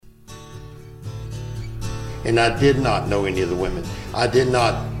and I did not know any of the women. I did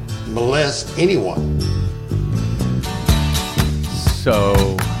not molest anyone. So,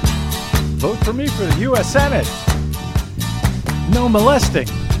 vote for me for the U.S. Senate. No molesting.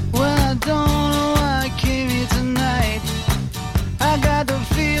 Well, I don't know why I came here tonight. I got the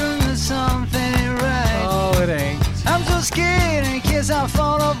feeling that something ain't right. Oh, it ain't. I'm so scared in case I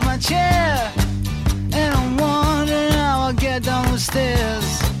fall off my chair. And I'm wondering how I'll get down the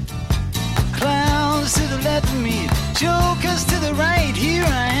stairs. Clowns to the left of me, jokers to the right. Here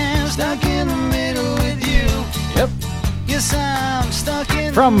I am, stuck in the middle with you. Yep. Yes, I'm stuck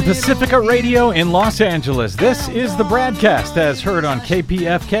in From the middle Pacifica with Radio in Los Angeles, this is the BradCast, as heard on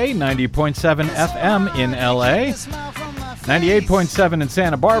KPFK 90.7 FM in LA, 98.7 in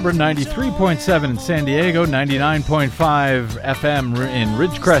Santa Barbara, 93.7 in San Diego, 99.5 FM in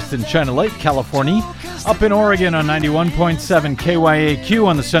Ridgecrest and China Lake, California, up in Oregon on 91.7 KYAQ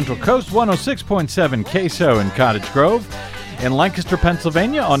on the Central Coast, 106.7 KSO in Cottage Grove, in Lancaster,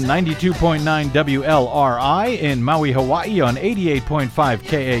 Pennsylvania on 92.9 WLRI, in Maui, Hawaii on 88.5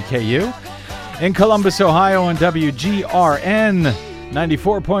 KAKU, in Columbus, Ohio on WGRN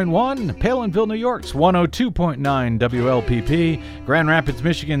 94.1, Palinville, New York's 102.9 WLPP, Grand Rapids,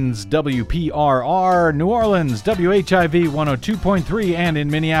 Michigan's WPRR, New Orleans, WHIV 102.3, and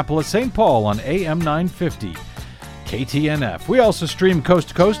in Minneapolis, St. Paul on AM 950. KTNF. We also stream coast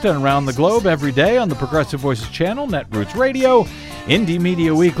to coast and around the globe every day on the Progressive Voices channel, Netroots Radio, Indie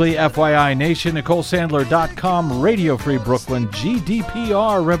Media Weekly, FYI Nation, NicoleSandler.com, Radio Free Brooklyn,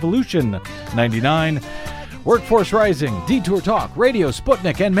 GDPR Revolution 99, Workforce Rising, Detour Talk, Radio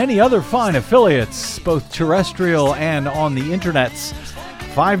Sputnik, and many other fine affiliates, both terrestrial and on the internets.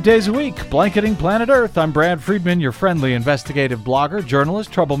 5 days a week, blanketing planet Earth. I'm Brad Friedman, your friendly investigative blogger,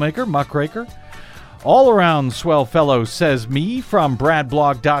 journalist, troublemaker, muckraker, all-around swell fellow, says me, from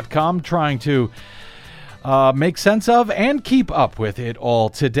bradblog.com, trying to make sense of and keep up with it all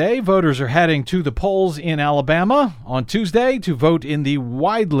today. Voters are heading to the polls in Alabama on Tuesday to vote in the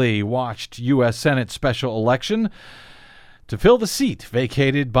widely watched U.S. Senate special election to fill the seat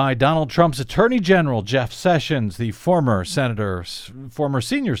vacated by Donald Trump's Attorney General Jeff Sessions, the former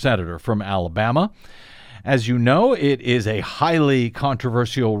senior senator from Alabama. As you know, it is a highly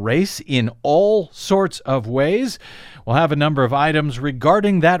controversial race in all sorts of ways. We'll have a number of items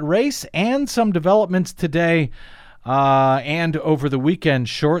regarding that race and some developments today and over the weekend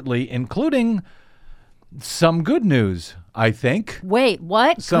shortly, including some good news, I think. Wait,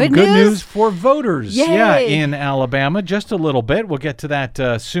 what? Some good news for voters. Yay. Yeah, in Alabama. Just a little bit. We'll get to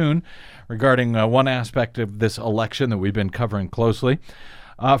that soon regarding one aspect of this election that we've been covering closely.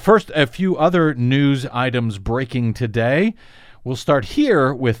 First, a few other news items breaking today. We'll start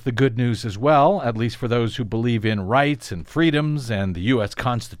here with the good news as well, at least for those who believe in rights and freedoms and the U.S.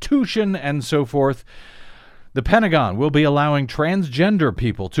 Constitution and so forth. The Pentagon will be allowing transgender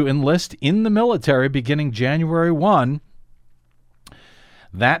people to enlist in the military beginning January 1.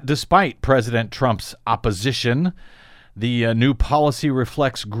 That despite President Trump's opposition. The new policy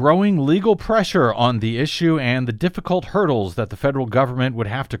reflects growing legal pressure on the issue and the difficult hurdles that the federal government would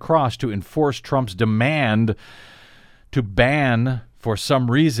have to cross to enforce Trump's demand to ban, for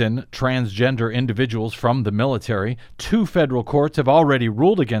some reason, transgender individuals from the military. 2 federal courts have already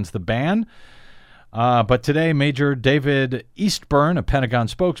ruled against the ban. But today, Major David Eastburn, a Pentagon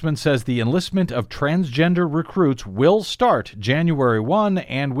spokesman, says the enlistment of transgender recruits will start January 1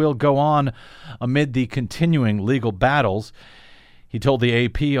 and will go on amid the continuing legal battles. He told the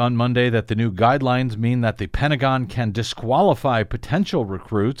AP on Monday that the new guidelines mean that the Pentagon can disqualify potential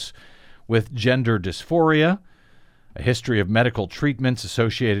recruits with gender dysphoria, a history of medical treatments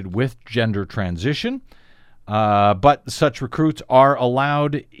associated with gender transition. But such recruits are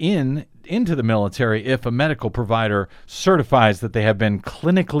allowed into the military if a medical provider certifies that they have been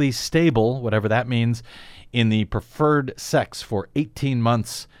clinically stable, whatever that means, in the preferred sex for 18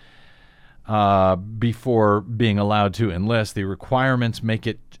 months before being allowed to enlist. The requirements make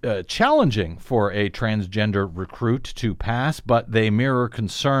it challenging for a transgender recruit to pass, but they mirror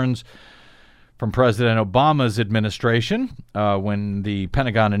concerns from President Obama's administration when the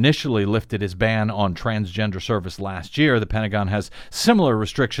Pentagon initially lifted his ban on transgender service last year. The Pentagon has similar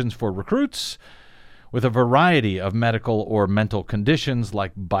restrictions for recruits with a variety of medical or mental conditions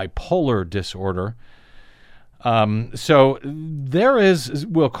like bipolar disorder. So there is,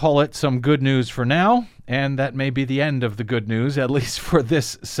 we'll call it, some good news for now, and that may be the end of the good news, at least for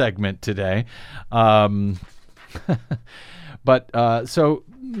this segment today. So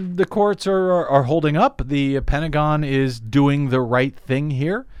the courts are holding up. The Pentagon is doing the right thing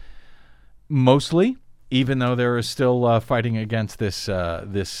here, mostly. even though there is still fighting against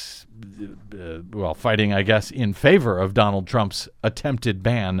fighting, I guess, in favor of Donald Trump's attempted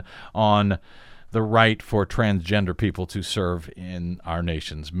ban on the right for transgender people to serve in our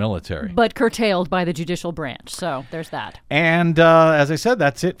nation's military. But curtailed by the judicial branch. So there's that. And as I said,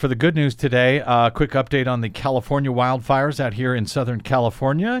 that's it for the good news today. Quick update on the California wildfires out here in Southern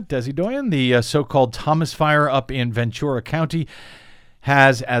California. Desi Doyen, the so-called Thomas Fire up in Ventura County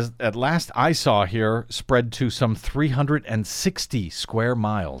has, as at last I saw here, spread to some 360 square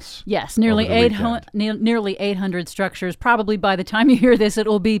miles. Yes, nearly 800 structures. Probably by the time you hear this, it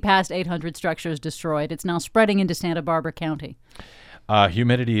will be past 800 structures destroyed. It's now spreading into Santa Barbara County.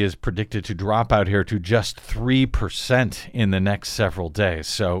 Humidity is predicted to drop out here to just 3% in the next several days.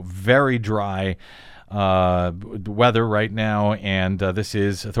 So very dry weather right now, and this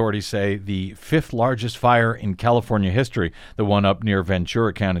is, authorities say, the 5th largest fire in California history, the one up near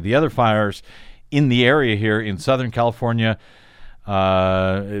Ventura County. The other fires in the area here in Southern California,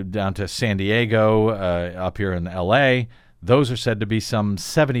 down to San Diego, up here in L.A., those are said to be some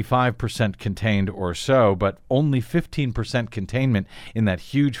 75% contained or so, but only 15% containment in that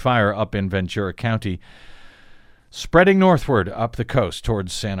huge fire up in Ventura County, spreading northward up the coast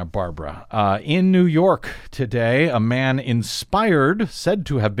towards Santa Barbara. In New York today, a man said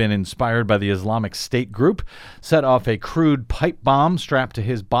to have been inspired by the Islamic State group, set off a crude pipe bomb strapped to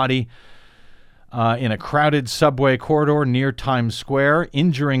his body in a crowded subway corridor near Times Square,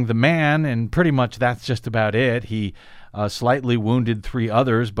 injuring the man, and pretty much that's just about it. He slightly wounded 3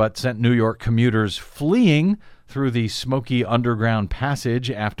 others, but sent New York commuters fleeing through the smoky underground passage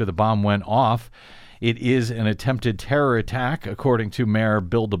after the bomb went off. It is an attempted terror attack, according to Mayor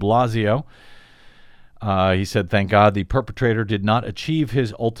Bill de Blasio. He said, thank God the perpetrator did not achieve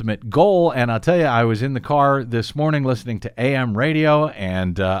his ultimate goal. And I'll tell you, I was in the car this morning listening to AM radio,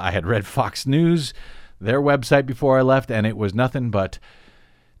 and I had read Fox News, their website, before I left, and it was nothing but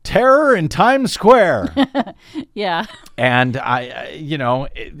terror in Times Square. Yeah. And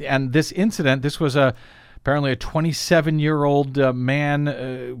and this incident, this was apparently a 27-year-old man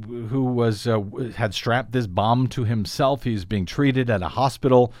who had strapped this bomb to himself. He's being treated at a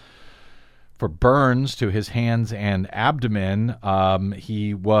hospital for burns to his hands and abdomen.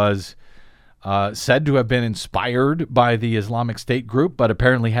 He was said to have been inspired by the Islamic State group, but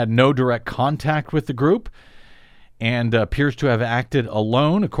apparently had no direct contact with the group, and appears to have acted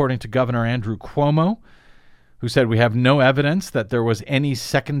alone, according to Governor Andrew Cuomo, who said, we have no evidence that there was any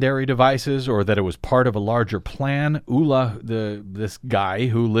secondary devices or that it was part of a larger plan. Ullah, this guy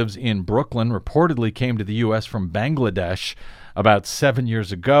who lives in Brooklyn, reportedly came to the U.S. from Bangladesh about 7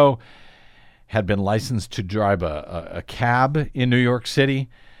 years ago, had been licensed to drive a cab in New York City.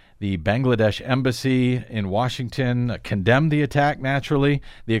 The Bangladesh embassy in Washington condemned the attack, naturally.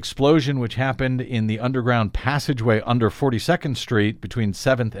 The explosion, which happened in the underground passageway under 42nd Street between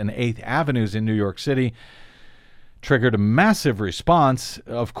 7th and 8th Avenues in New York City, triggered a massive response,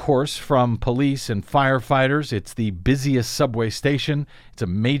 of course, from police and firefighters. It's the busiest subway station. It's a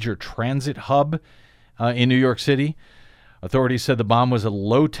major transit hub in New York City. Authorities said the bomb was a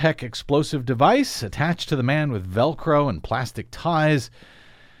low-tech explosive device attached to the man with Velcro and plastic ties.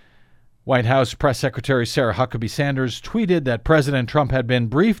 White House Press Secretary Sarah Huckabee Sanders tweeted that President Trump had been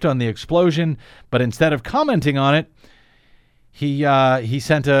briefed on the explosion, but instead of commenting on it, he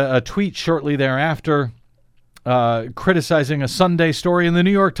sent a tweet shortly thereafter criticizing a Sunday story in the New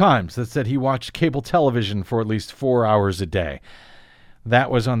York Times that said he watched cable television for at least 4 hours a day.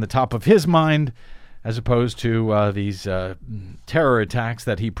 That was on the top of his mind, as opposed to these terror attacks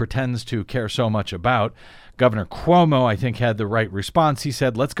that he pretends to care so much about. Governor Cuomo, I think, had the right response. He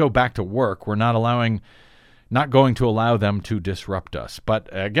said, let's go back to work. We're not going to allow them to disrupt us. But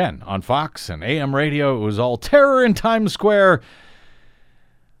again, on Fox and AM radio, it was all terror in Times Square.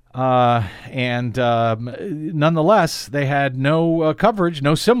 Nonetheless, they had no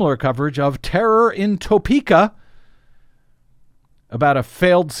similar coverage of terror in Topeka, about a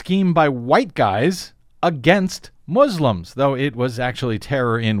failed scheme by white guys against Muslims, though it was actually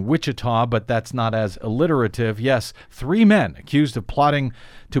terror in Wichita, but that's not as alliterative. Yes, 3 men accused of plotting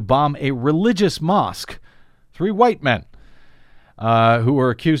to bomb a religious mosque. 3 white men who were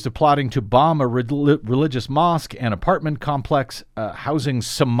accused of plotting to bomb a religious mosque and apartment complex housing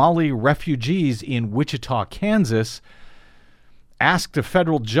Somali refugees in Wichita, Kansas, asked a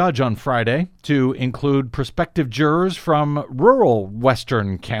federal judge on Friday to include prospective jurors from rural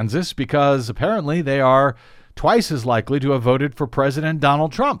western Kansas because apparently they are twice as likely to have voted for President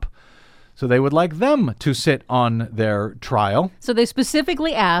Donald Trump. So they would like them to sit on their trial. So they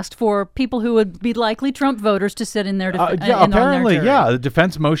specifically asked for people who would be likely Trump voters to sit in their apparently, on their jury. The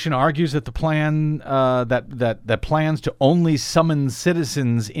defense motion argues that the plan that plans to only summon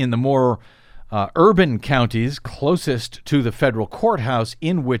citizens in the more urban counties closest to the federal courthouse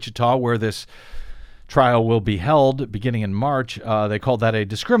in Wichita, where this trial will be held beginning in March. They called that a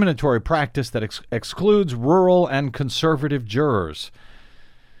discriminatory practice that excludes rural and conservative jurors.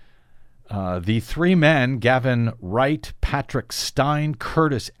 The three men, Gavin Wright, Patrick Stein,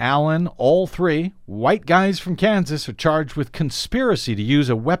 Curtis Allen, all three white guys from Kansas, are charged with conspiracy to use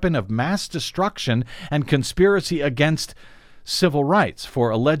a weapon of mass destruction and conspiracy against civil rights for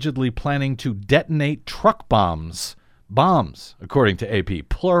allegedly planning to detonate truck bombs, according to AP,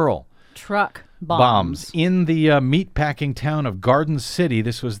 plural. Truck bombs. In the meatpacking town of Garden City.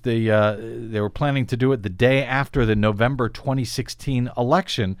 This was they were planning to do it the day after the November 2016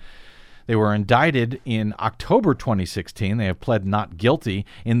 election. They were indicted in October 2016. They have pled not guilty.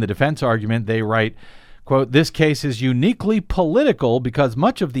 In the defense argument, they write, quote, "This case is uniquely political because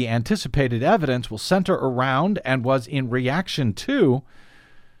much of the anticipated evidence will center around and was in reaction to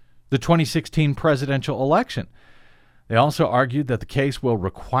the 2016 presidential election." They also argued that the case will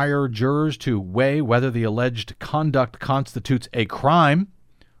require jurors to weigh whether the alleged conduct constitutes a crime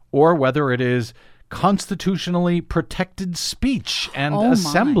or whether it is constitutionally protected speech and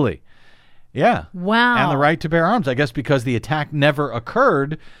assembly. Yeah. Wow. And the right to bear arms. I guess because the attack never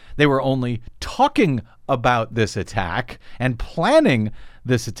occurred, they were only talking about this attack and planning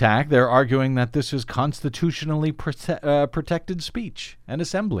this attack. They're arguing that this is constitutionally protected speech and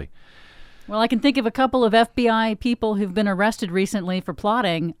assembly. Well, I can think of a couple of FBI people who've been arrested recently for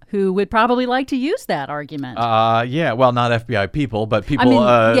plotting who would probably like to use that argument. Yeah, well, not FBI people, but people,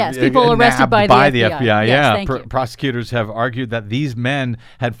 people arrested by the FBI. Yes, prosecutors have argued that these men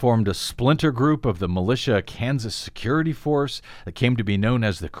had formed a splinter group of the militia Kansas security force that came to be known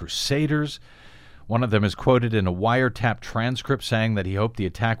as the Crusaders. One of them is quoted in a wiretap transcript saying that he hoped the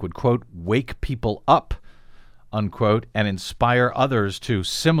attack would, quote, "wake people up," unquote, and inspire others to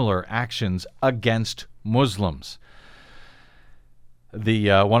similar actions against Muslims.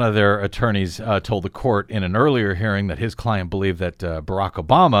 One of their attorneys told the court in an earlier hearing that his client believed that Barack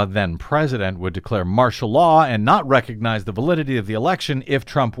Obama, then president, would declare martial law and not recognize the validity of the election if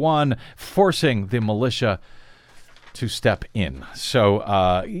Trump won, forcing the militia to step in. So,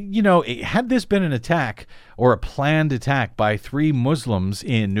 had this been an attack or a planned attack by three Muslims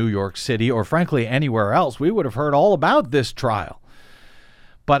in New York City or frankly anywhere else, we would have heard all about this trial.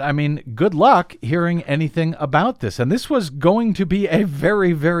 But, I mean, good luck hearing anything about this. And this was going to be a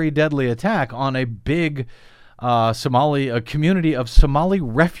very, very deadly attack on a big community of Somali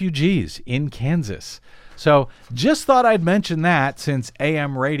refugees in Kansas. So just thought I'd mention that since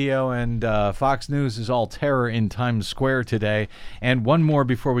AM radio and Fox News is all terror in Times Square today. And one more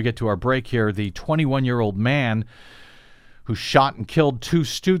before we get to our break here. The 21-year-old man who shot and killed two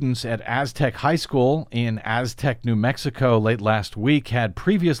students at Aztec High School in Aztec, New Mexico late last week had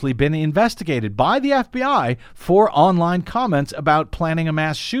previously been investigated by the FBI for online comments about planning a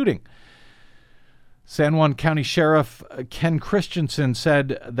mass shooting. San Juan County Sheriff Ken Christensen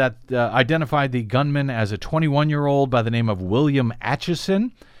said that identified the gunman as a 21-year-old by the name of William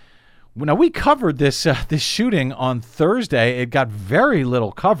Atchison. Now, we covered this shooting on Thursday. It got very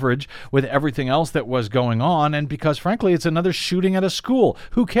little coverage with everything else that was going on, and because, frankly, it's another shooting at a school.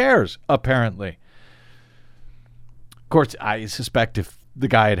 Who cares, apparently? Of course, I suspect if the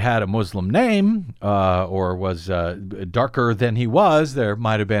guy had a Muslim name or was darker than he was, there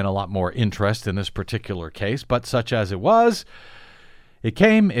might have been a lot more interest in this particular case. But such as it was, it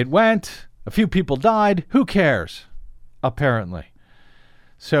came, it went, a few people died. Who cares? Apparently.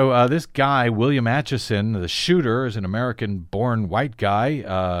 So this guy, William Atchison, the shooter, is an American-born white guy.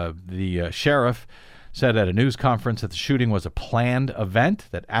 The sheriff said at a news conference that the shooting was a planned event,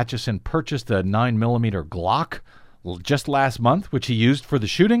 that Atchison purchased a 9mm Glock just last month, which he used for the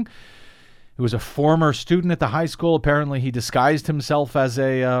shooting. He was a former student at the high school. Apparently, he disguised himself as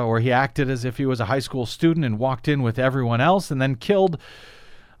or he acted as if he was a high school student and walked in with everyone else and then killed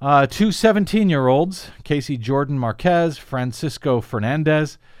two 17-year-olds, Casey Jordan Marquez, Francisco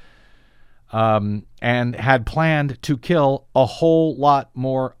Fernandez, and had planned to kill a whole lot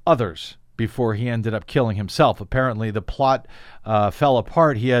more others before he ended up killing himself. Apparently, the plot fell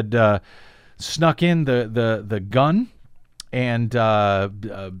apart. He had snuck in the gun and a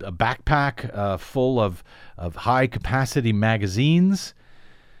backpack full of high-capacity magazines.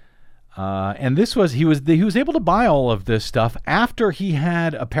 And this was he was able to buy all of this stuff after he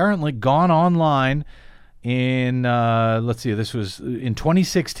had apparently gone online in this was in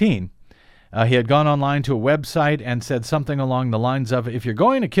 2016 He had gone online to a website and said something along the lines of, if you're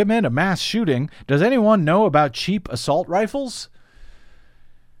going to commit a mass shooting, does anyone know about cheap assault rifles?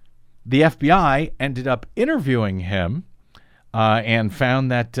 The FBI ended up interviewing him and found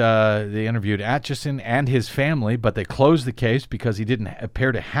that they interviewed Atchison and his family, but they closed the case because he didn't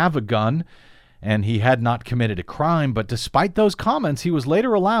appear to have a gun and he had not committed a crime. But despite those comments, he was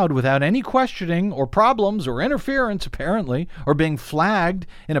later allowed without any questioning or problems or interference, apparently, or being flagged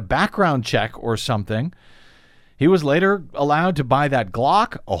in a background check or something. He was later allowed to buy that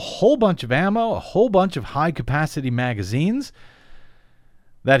Glock, a whole bunch of ammo, a whole bunch of high-capacity magazines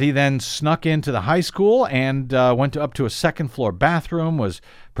that he then snuck into the high school and went up to a second-floor bathroom, was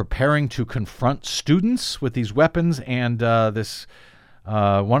preparing to confront students with these weapons, and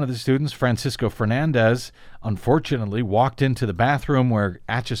one of the students, Francisco Fernandez, unfortunately walked into the bathroom where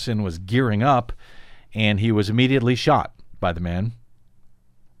Atchison was gearing up, and he was immediately shot by the man,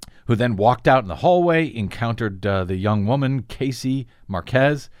 who then walked out in the hallway, encountered the young woman, Casey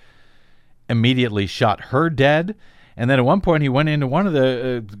Marquez, immediately shot her dead, and then at one point he went into one of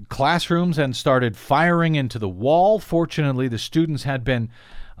the classrooms and started firing into the wall. Fortunately, the students had been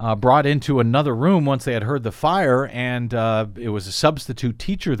brought into another room once they had heard the fire, and it was a substitute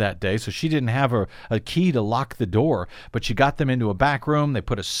teacher that day, so she didn't have a key to lock the door, but she got them into a back room. They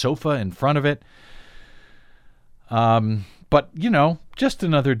put a sofa in front of it. But, just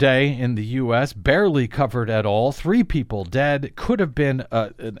another day in the U.S., barely covered at all. 3 people dead. Could have been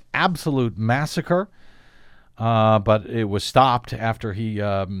an absolute massacre, but it was stopped after he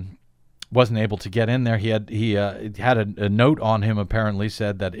wasn't able to get in there. He had a note on him, apparently,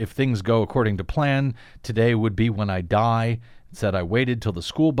 said that if things go according to plan, today would be when I die. It said, I waited till the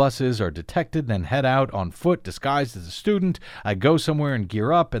school buses are detected, then head out on foot disguised as a student. I go somewhere and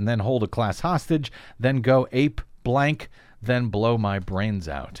gear up and then hold a class hostage, then go ape blank, then blow my brains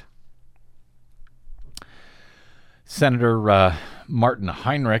out. Senator Martin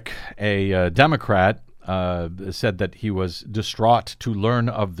Heinrich, a Democrat, said that he was distraught to learn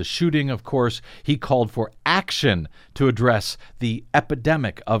of the shooting. Of course, he called for action to address the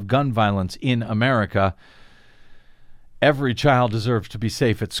epidemic of gun violence in America. Every child deserves to be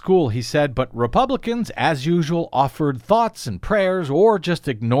safe at school, he said, but Republicans, as usual, offered thoughts and prayers or just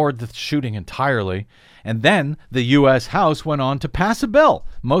ignored the shooting entirely. And then the U.S. House went on to pass a bill,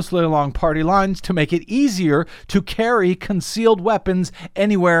 mostly along party lines, to make it easier to carry concealed weapons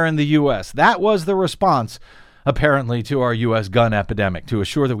anywhere in the U.S. That was the response, apparently, to our U.S. gun epidemic, to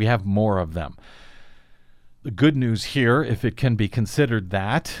assure that we have more of them. The good news here, if it can be considered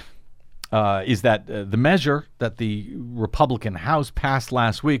that, is that the measure that the Republican House passed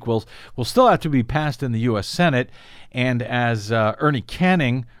last week will still have to be passed in the U.S. Senate. And as Ernie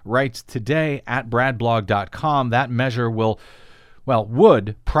Canning writes today at bradblog.com, that measure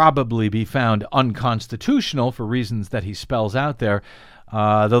would probably be found unconstitutional for reasons that he spells out there,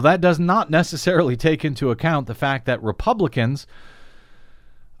 though that does not necessarily take into account the fact that Republicans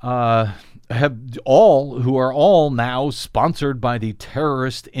who are all now sponsored by the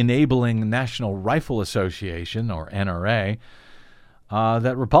Terrorist Enabling National Rifle Association, or NRA,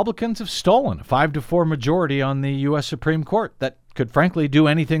 that Republicans have stolen a 5-4 majority on the U.S. Supreme Court that could frankly do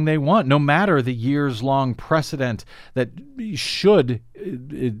anything they want, no matter the years-long precedent that should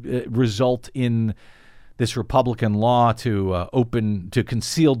result in this Republican law to open to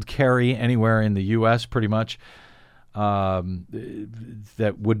concealed carry anywhere in the U.S. pretty much.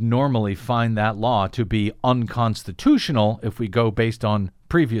 That would normally find that law to be unconstitutional if we go based on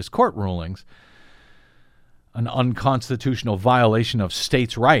previous court rulings. An unconstitutional violation of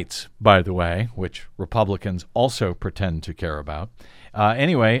states' rights, by the way, which Republicans also pretend to care about.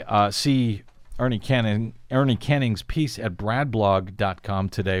 Anyway, see Ernie Canning's piece at bradblog.com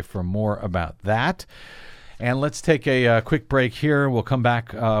today for more about that. And let's take a quick break here. We'll come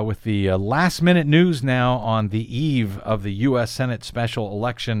back with the last-minute news now on the eve of the U.S. Senate special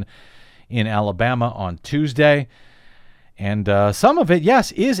election in Alabama on Tuesday. And some of it,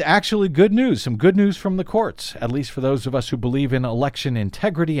 yes, is actually good news. Some good news from the courts, at least for those of us who believe in election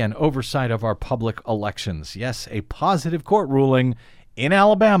integrity and oversight of our public elections. Yes, a positive court ruling in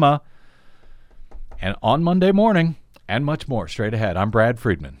Alabama and on Monday morning, and much more straight ahead. I'm Brad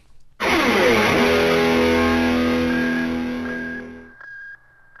Friedman.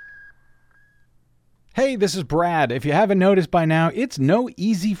 Hey, this is Brad. If you haven't noticed by now, it's no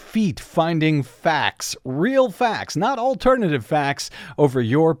easy feat finding facts, real facts, not alternative facts, over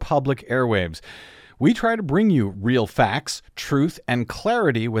your public airwaves. We try to bring you real facts, truth, and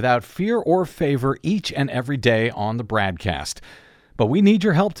clarity without fear or favor each and every day on the BradCast. But we need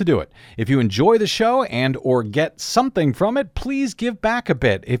your help to do it. If you enjoy the show and or get something from it, please give back a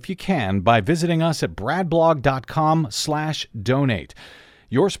bit if you can by visiting us at bradblog.com/donate.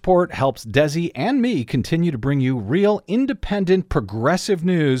 Your support helps Desi and me continue to bring you real, independent, progressive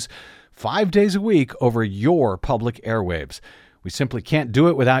news 5 days a week over your public airwaves. We simply can't do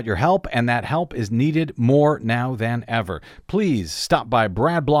it without your help, and that help is needed more now than ever. Please stop by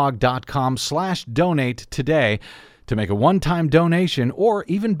bradblog.com/donate today to make a one-time donation or,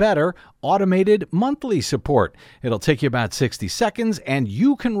 even better, automated monthly support. It'll take you about 60 seconds, and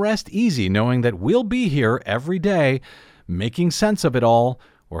you can rest easy knowing that we'll be here every day making sense of it all,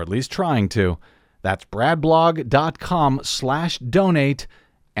 or at least trying to. That's bradblog.com/donate,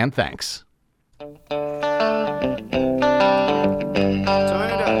 and thanks.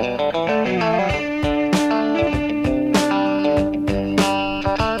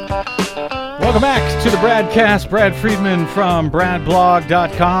 Welcome back to the BradCast. Brad Friedman from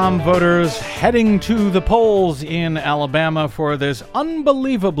BradBlog.com. Voters heading to the polls in Alabama for this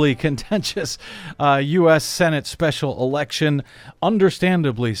unbelievably contentious U.S. Senate special election.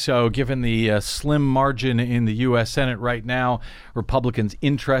 Understandably so, given the slim margin in the U.S. Senate right now. Republicans'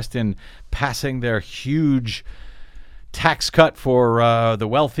 interest in passing their huge tax cut for the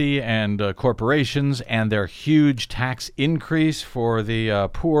wealthy and corporations, and their huge tax increase for the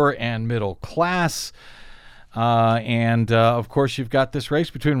poor and middle class. Of course, you've got this race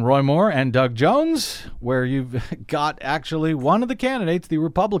between Roy Moore and Doug Jones, where you've got actually one of the candidates, the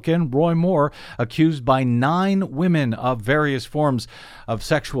Republican, Roy Moore, accused by 9 women of various forms of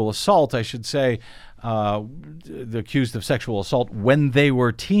sexual assault, I should say. Accused of sexual assault when they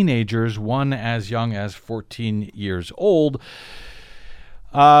were teenagers, one as young as 14 years old.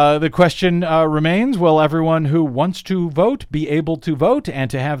 The question remains, will everyone who wants to vote be able to vote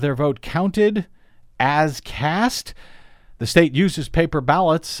and to have their vote counted as cast? The state uses paper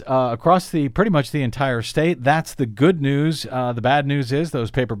ballots across pretty much the entire state. That's the good news. The bad news is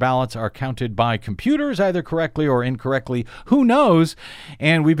those paper ballots are counted by computers, either correctly or incorrectly. Who knows?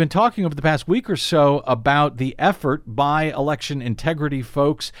 And we've been talking over the past week or so about the effort by election integrity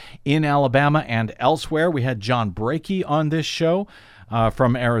folks in Alabama and elsewhere. We had John Brakey on this show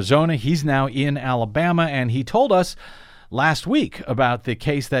from Arizona. He's now in Alabama, and he told us last week about the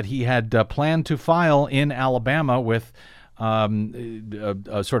case that he had planned to file in Alabama with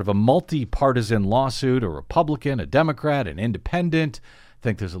a sort of a multi-partisan lawsuit, a Republican, a Democrat, an independent, I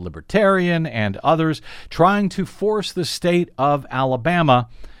think there's a libertarian, and others, trying to force the state of Alabama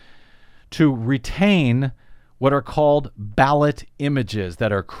to retain what are called ballot images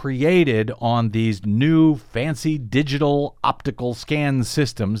that are created on these new fancy digital optical scan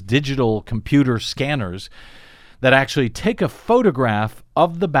systems, digital computer scanners, that actually take a photograph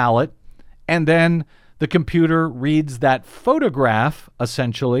of the ballot, and then the computer reads that photograph,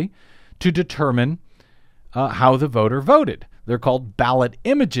 essentially, to determine how the voter voted. They're called ballot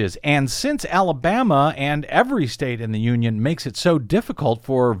images. And since Alabama and every state in the union makes it so difficult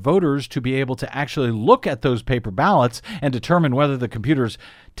for voters to be able to actually look at those paper ballots and determine whether the computers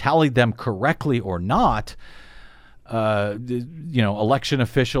tallied them correctly or not, election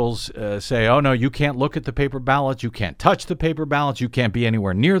officials say, oh, no, you can't look at the paper ballots. You can't touch the paper ballots. You can't be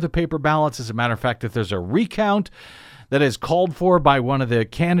anywhere near the paper ballots. As a matter of fact, if there's a recount that is called for by one of the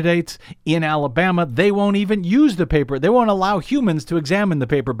candidates in Alabama, they won't even use the paper. They won't allow humans to examine the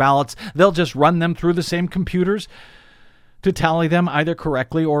paper ballots. They'll just run them through the same computers to tally them either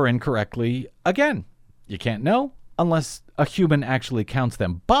correctly or incorrectly. Again, you can't know unless a human actually counts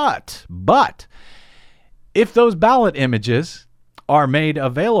them. But if those ballot images are made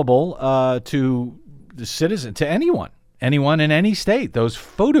available to the citizen, to anyone in any state, those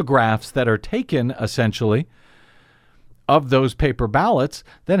photographs that are taken essentially of those paper ballots,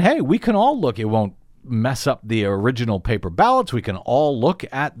 then hey, we can all look. It won't mess up the original paper ballots. We can all look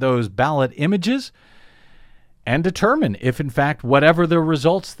at those ballot images and determine if, in fact, whatever the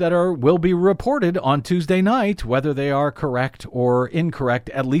results that will be reported on Tuesday night, whether they are correct or incorrect.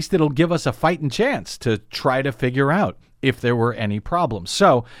 At least it'll give us a fighting chance to try to figure out if there were any problems.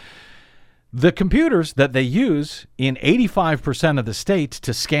 So the computers that they use in 85% of the states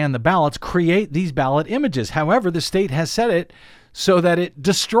to scan the ballots create these ballot images. However, the state has set it so that it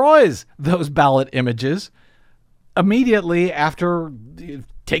destroys those ballot images immediately after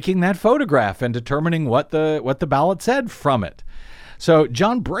taking that photograph and determining what the ballot said from it. So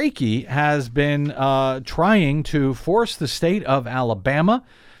John Brakey has been trying to force the state of Alabama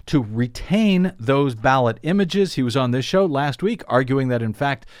to retain those ballot images. He was on this show last week arguing that, in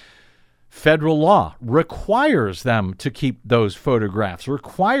fact, federal law requires them to keep those photographs,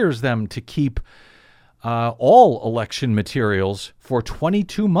 requires them to keep all election materials for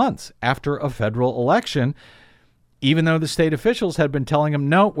 22 months after a federal election, even though the state officials had been telling him,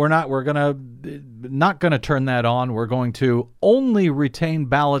 no, we're not going to turn that on. We're going to only retain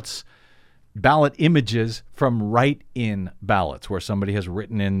ballot images from write-in ballots where somebody has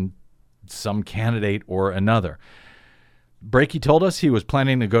written in some candidate or another. Brakey told us he was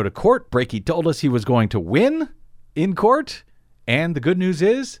planning to go to court. Brakey told us he was going to win in court. And the good news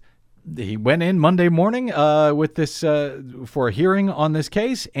is he went in Monday morning with this for a hearing on this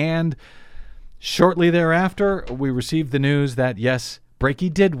case, and shortly thereafter, we received the news that, yes,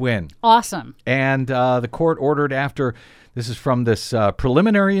 Brakey did win. Awesome. And the court ordered this is from this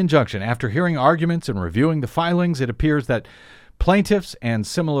preliminary injunction. After hearing arguments and reviewing the filings, it appears that plaintiffs and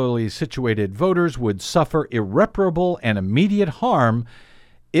similarly situated voters would suffer irreparable and immediate harm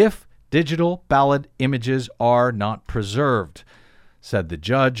if digital ballot images are not preserved. Said the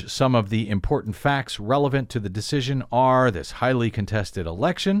judge, some of the important facts relevant to the decision are this highly contested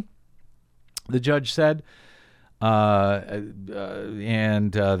election, the judge said, and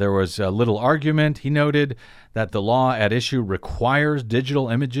there was a little argument. He noted that the law at issue requires digital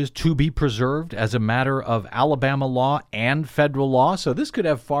images to be preserved as a matter of Alabama law and federal law. So this could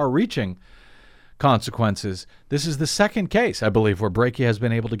have far-reaching consequences. This is the second case, I believe, where Brakey has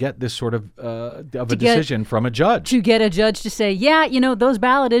been able to get this sort of a decision from a judge. To get a judge to say, yeah, those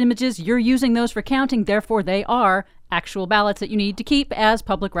ballot images, you're using those for counting, therefore they are actual ballots that you need to keep as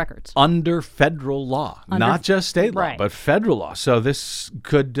public records. Under federal law, not just state law, but federal law. So this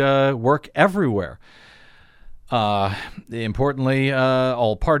could work everywhere. Importantly,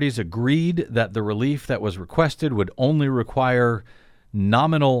 all parties agreed that the relief that was requested would only require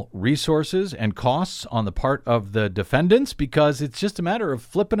nominal resources and costs on the part of the defendants, because it's just a matter of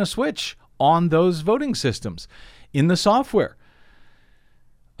flipping a switch on those voting systems in the software.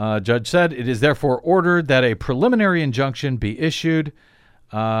 Judge said it is therefore ordered that a preliminary injunction be issued.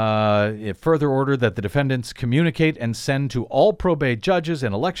 It further ordered that the defendants communicate and send to all probate judges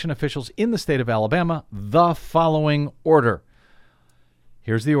and election officials in the state of Alabama the following order.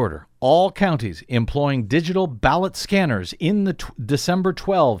 Here's the order. All counties employing digital ballot scanners in the December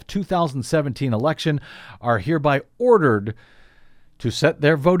 12, 2017 election are hereby ordered to set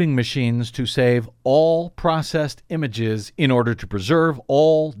their voting machines to save all processed images in order to preserve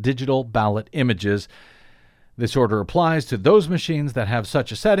all digital ballot images. This order applies to those machines that have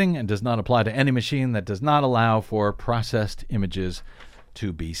such a setting and does not apply to any machine that does not allow for processed images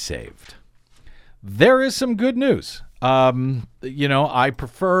to be saved. There is some good news. I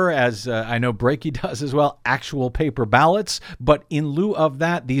prefer, as I know Brakey does as well, actual paper ballots. But in lieu of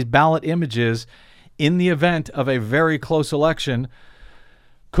that, these ballot images, in the event of a very close election,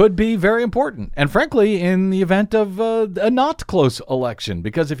 could be very important. And frankly, in the event of a not close election,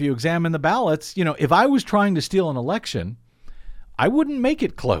 because if you examine the ballots, if I was trying to steal an election, I wouldn't make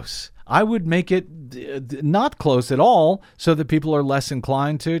it close. I would make it not close at all so that people are less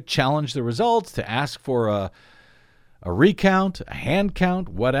inclined to challenge the results, to ask for a recount, a hand count,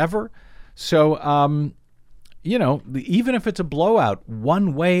 whatever. So, even if it's a blowout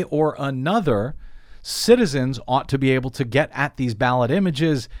one way or another, citizens ought to be able to get at these ballot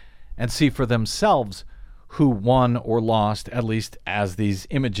images and see for themselves who won or lost, at least as these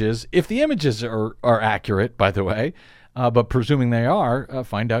images, if the images are accurate, by the way, but presuming they are,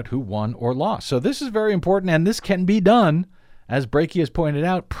 find out who won or lost. So this is very important, and this can be done, as Brakey has pointed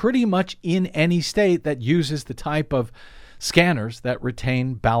out, pretty much in any state that uses the type of scanners that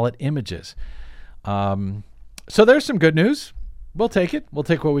retain ballot images. So there's some good news. We'll take it. We'll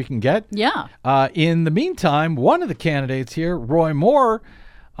take what we can get. Yeah. In the meantime, one of the candidates here, Roy Moore,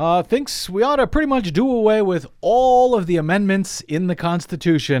 thinks we ought to pretty much do away with all of the amendments in the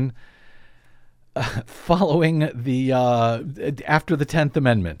Constitution following the after the 10th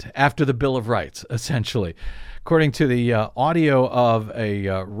Amendment, after the Bill of Rights, essentially. According to the audio of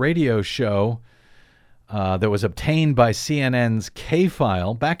a radio show that was obtained by CNN's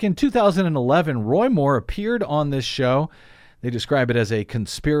K-File, back in 2011, Roy Moore appeared on this show. They describe it as a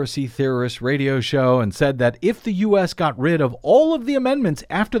conspiracy theorist radio show and said that if the U.S. got rid of all of the amendments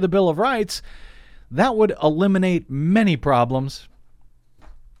after the Bill of Rights, that would eliminate many problems.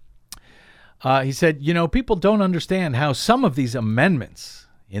 He said, people don't understand how some of these amendments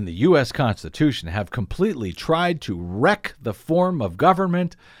in the U.S. Constitution have completely tried to wreck the form of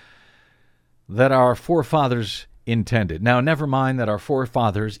government that our forefathers intended. Now, never mind that our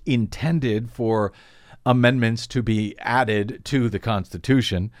forefathers intended for amendments to be added to the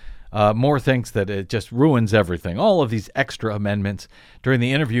Constitution. Moore thinks that it just ruins everything. All of these extra amendments. During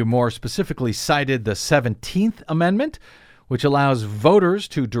the interview, Moore specifically cited the 17th Amendment, which allows voters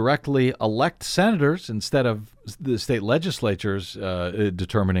to directly elect senators instead of the state legislatures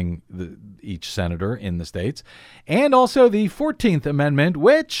determining each senator in the states, and also the 14th Amendment,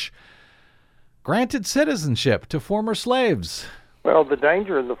 which granted citizenship to former slaves. Well, the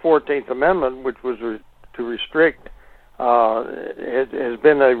danger in the 14th Amendment, which was to restrict, has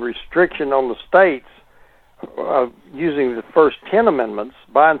been a restriction on the states using the first 10 amendments,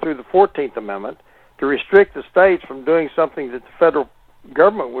 by and through the 14th Amendment, to restrict the states from doing something that the federal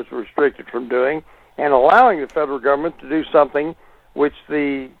government was restricted from doing, and allowing the federal government to do something which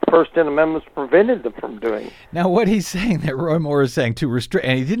the first 10 amendments prevented them from doing. Now, what he's saying, that Roy Moore is saying, to restrict,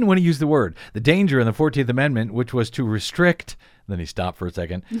 and he didn't want to use the word, the danger in the 14th Amendment, which was to restrict, then he stopped for a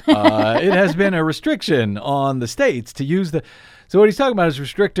second, it has been a restriction on the states to use the, so what he's talking about is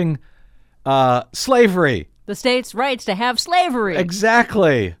restricting slavery. The states' rights to have slavery.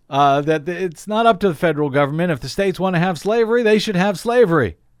 Exactly. That it's not up to the federal government. If the states want to have slavery, they should have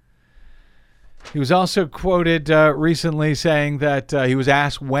slavery. He was also quoted recently saying that he was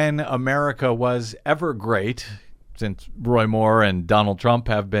asked when America was ever great, since Roy Moore and Donald Trump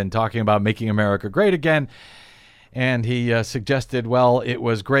have been talking about making America great again. And he suggested, well, it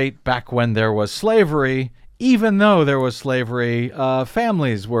was great back when there was slavery. Even though there was slavery,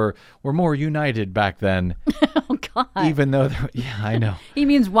 families were more united back then. Oh, God. Even though, yeah, I know. He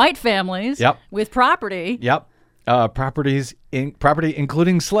means white families. Yep. With property. Yep. Property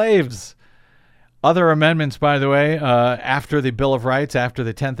including slaves. Other amendments, by the way, after the Bill of Rights, after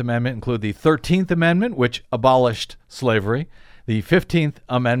the 10th Amendment, include the 13th Amendment, which abolished slavery, the 15th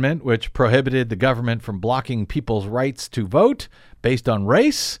Amendment, which prohibited the government from blocking people's rights to vote based on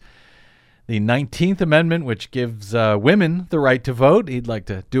race, the 19th Amendment, which gives women the right to vote. He'd like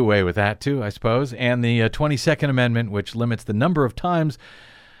to do away with that, too, I suppose. And the 22nd Amendment, which limits the number of times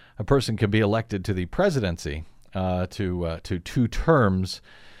a person can be elected to the presidency to 2 terms.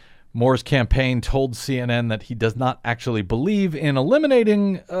 Moore's campaign told CNN that he does not actually believe in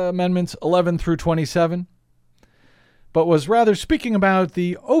eliminating Amendments 11 through 27, but was rather speaking about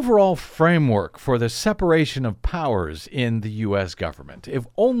the overall framework for the separation of powers in the U.S. government. If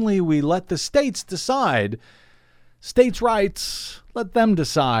only we let the states decide, states' rights, let them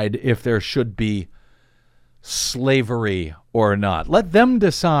decide if there should be slavery or not. Let them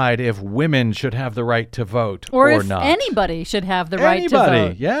decide if women should have the right to vote or not. Or if anybody should have the right to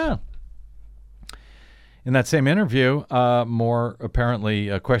vote. Yeah. In that same interview, Moore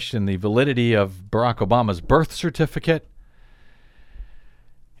apparently questioned the validity of Barack Obama's birth certificate.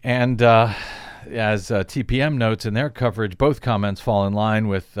 And as TPM notes in their coverage, both comments fall in line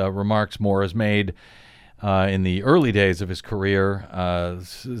with remarks Moore has made in the early days of his career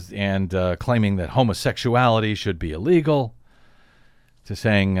and claiming that homosexuality should be illegal, to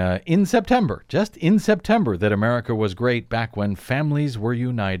saying in September, just in September, that America was great back when families were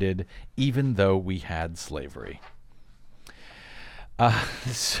united, even though we had slavery.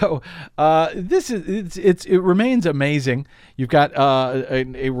 It remains amazing. You've got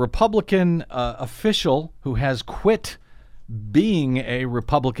a Republican official who has quit being a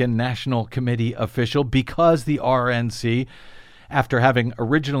Republican National Committee official because the RNC, after having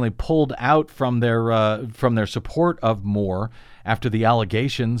originally pulled out from their support of Moore after the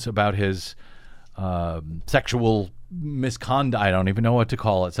allegations about his sexual misconduct, I don't even know what to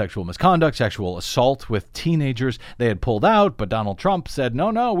call it, sexual misconduct, sexual assault with teenagers, they had pulled out, but Donald Trump said,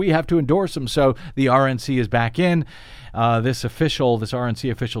 no, we have to endorse him, so the RNC is back in. This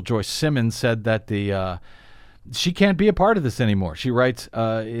RNC official, Joyce Simmons, said that she can't be a part of this anymore. She writes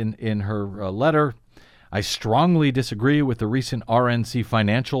in her letter, I strongly disagree with the recent RNC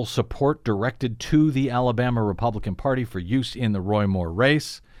financial support directed to the Alabama Republican Party for use in the Roy Moore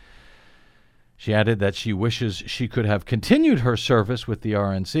race. She added that she wishes she could have continued her service with the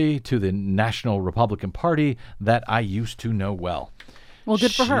RNC to the National Republican Party that I used to know well. Well,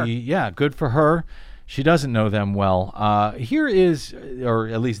 good for her. Yeah, good for her. She doesn't know them well. Here is, or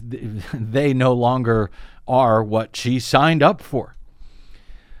at least they no longer are what she signed up for.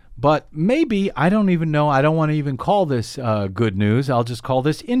 But maybe, I don't even know, I don't want to even call this good news. I'll just call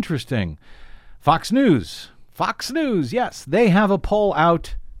this interesting. Fox News, yes, they have a poll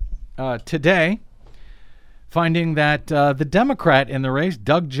out today finding that the Democrat in the race,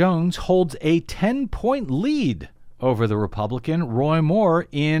 Doug Jones, holds a 10-point lead over the Republican Roy Moore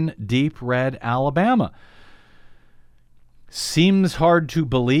in deep red Alabama. Seems hard to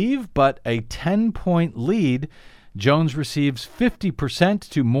believe, but a 10-point lead. Jones receives 50%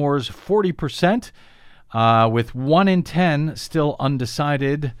 to Moore's 40%, with 1 in 10 still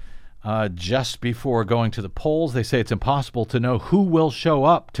undecided just before going to the polls. They say it's impossible to know who will show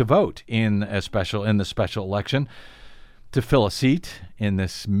up to vote in the special election. to fill a seat in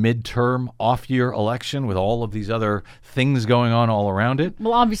this midterm off-year election with all of these other things going on all around it.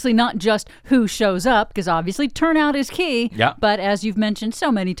 Well, obviously not just who shows up, because obviously turnout is key. Yeah. But as you've mentioned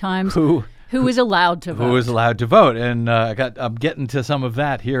so many times, who is allowed to vote. Who is allowed to vote. And I'm getting to some of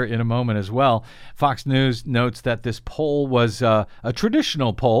that here in a moment as well. Fox News notes that this poll was a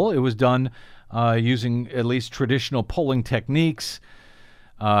traditional poll. It was done using at least traditional polling techniques,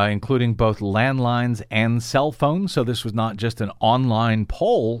 including both landlines and cell phones. So this was not just an online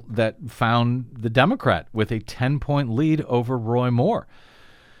poll that found the Democrat with a 10-point lead over Roy Moore.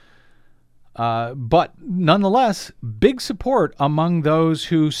 But nonetheless, big support among those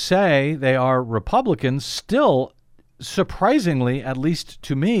who say they are Republicans. Still, surprisingly, at least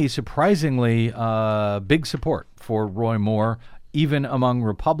to me, big support for Roy Moore, even among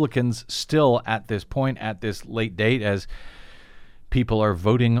Republicans still at this point, at this late date, as people are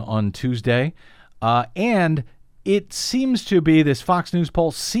voting on Tuesday. And it seems to be, this Fox News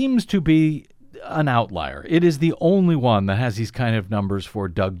poll seems to be an outlier. It is the only one that has these kind of numbers for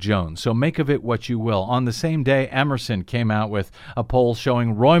Doug Jones. So make of it what you will. On the same day, Emerson came out with a poll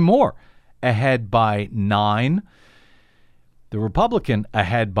showing Roy Moore ahead by 9. The Republican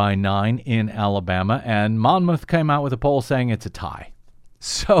ahead by 9 in Alabama. And Monmouth came out with a poll saying it's a tie.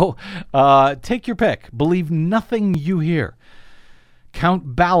 So take your pick. Believe nothing you hear.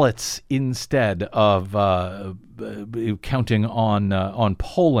 Count ballots instead of counting on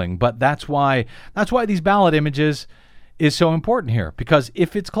polling. But that's why these ballot images is so important here. Because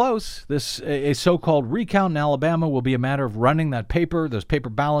if it's close, a so-called recount in Alabama will be a matter of running those paper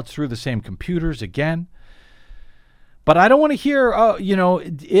ballots through the same computers again. But I don't want to hear,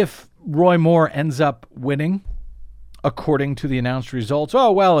 if Roy Moore ends up winning, according to the announced results,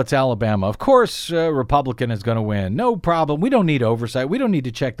 oh, well, it's Alabama. Of course, Republican is going to win. No problem. We don't need oversight. We don't need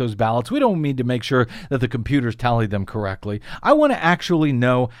to check those ballots. We don't need to make sure that the computers tally them correctly. I want to actually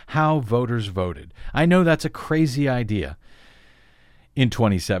know how voters voted. I know that's a crazy idea in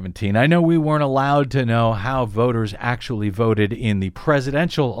 2017. I know we weren't allowed to know how voters actually voted in the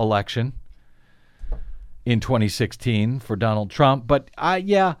presidential election in 2016 for Donald Trump, but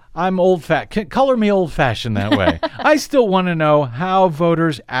I'm old-fashioned. Color me old-fashioned that way. I still want to know how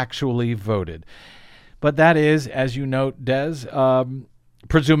voters actually voted. But that is, as you note, Des,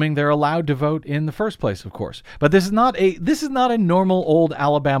 presuming they're allowed to vote in the first place, of course. But this is not a normal old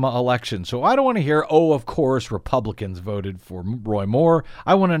Alabama election. So I don't want to hear, oh, of course, Republicans voted for Roy Moore.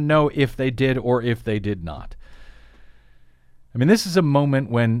 I want to know if they did or if they did not. I mean, this is a moment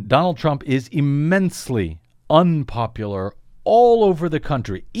when Donald Trump is immensely unpopular all over the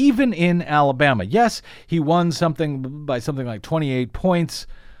country, even in Alabama. Yes, he won by something like 28 points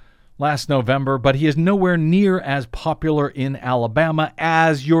last November, but he is nowhere near as popular in Alabama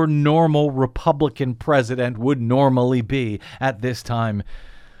as your normal Republican president would normally be at this time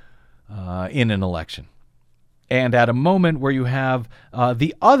in an election. And at a moment where you have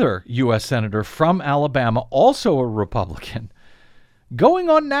the other U.S. senator from Alabama, also a Republican, going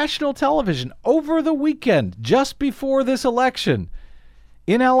on national television over the weekend, just before this election,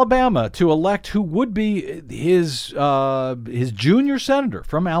 in Alabama to elect who would be his junior senator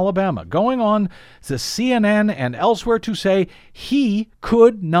from Alabama, going on to CNN and elsewhere to say he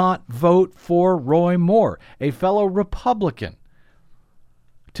could not vote for Roy Moore, a fellow Republican,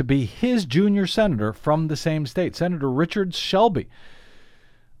 to be his junior senator from the same state. Senator Richard Shelby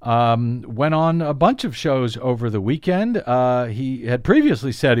went on a bunch of shows over the weekend. He had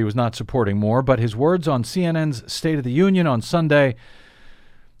previously said he was not supporting Moore, but his words on CNN's State of the Union on Sunday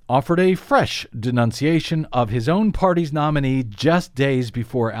offered a fresh denunciation of his own party's nominee just days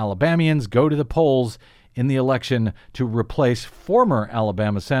before Alabamians go to the polls in the election to replace former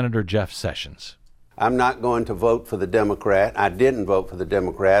Alabama Senator Jeff Sessions. I'm not going to vote for the Democrat. I didn't vote for the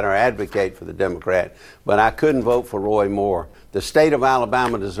Democrat or advocate for the Democrat, but I couldn't vote for Roy Moore. The state of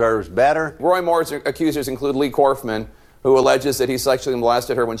Alabama deserves better. Roy Moore's accusers include Lee Korfman, who alleges that he sexually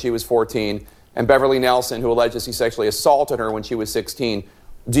molested her when she was 14, and Beverly Nelson, who alleges he sexually assaulted her when she was 16.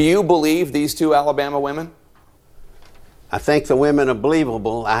 Do you believe these two Alabama women? I think the women are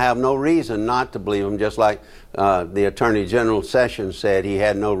believable. I have no reason not to believe them, just like the Attorney General Sessions said he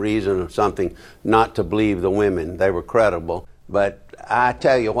had no reason or something not to believe the women. They were credible. But I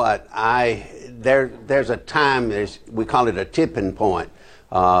tell you what, there's a time, we call it a tipping point.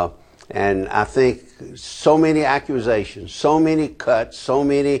 And I think so many accusations, so many cuts, so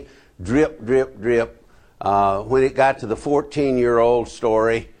many drip, drip, drip. When it got to the 14-year-old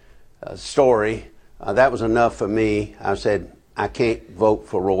story, that was enough for me. I said, I can't vote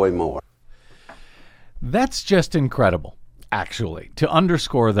for Roy Moore. That's just incredible. actually, to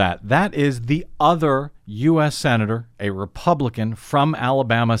underscore that is the other U.S. Senator, a Republican from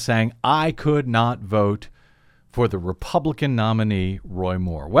Alabama, saying, I could not vote for the Republican nominee, Roy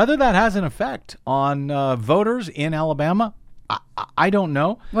Moore. Whether that has an effect on voters in Alabama, I don't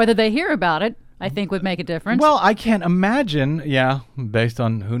know. Whether they hear about it, I think would make a difference. Well, I can't imagine, based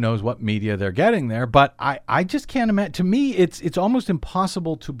on who knows what media they're getting there, but I just can't imagine. To me, it's almost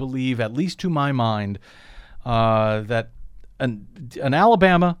impossible to believe, at least to my mind, that an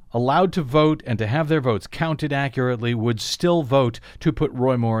Alabama allowed to vote and to have their votes counted accurately would still vote to put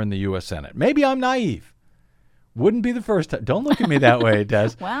Roy Moore in the U.S. Senate. Maybe I'm naive. Wouldn't be the first time. Don't look at me that way,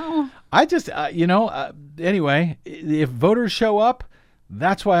 Des. Wow. I just, anyway, if voters show up,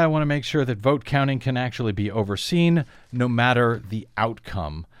 that's why I want to make sure that vote counting can actually be overseen no matter the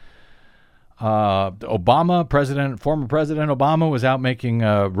outcome. Former President Obama was out making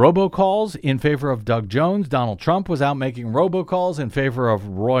robocalls in favor of Doug Jones. Donald Trump was out making robocalls in favor of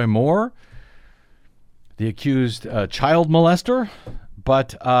Roy Moore, the accused child molester.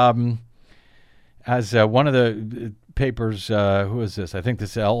 But as one of the papers, who is this? I think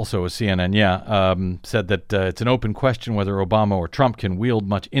this also is CNN, said that it's an open question whether Obama or Trump can wield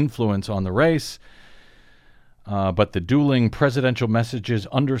much influence on the race. But the dueling presidential messages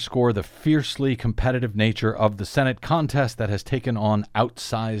underscore the fiercely competitive nature of the Senate contest that has taken on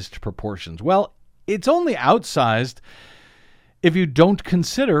outsized proportions. Well, it's only outsized if you don't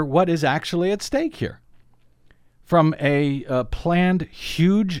consider what is actually at stake here. From a planned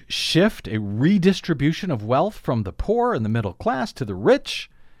huge shift, a redistribution of wealth from the poor and the middle class to the rich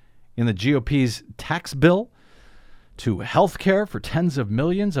in the GOP's tax bill, to health care for tens of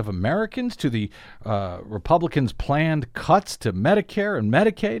millions of Americans, to the Republicans' planned cuts to Medicare and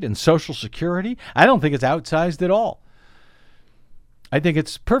Medicaid and Social Security. I don't think it's outsized at all. I think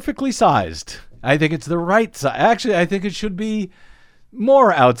it's perfectly sized. I think it's the right size. Actually, I think it should be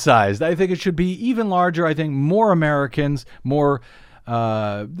more outsized. I think it should be even larger. I think more Americans, more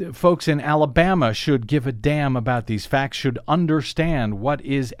folks in Alabama should give a damn about these facts, should understand what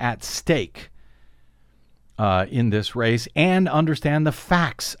is at stake in this race and understand the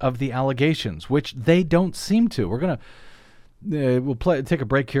facts of the allegations, which they don't seem to. We're going to take a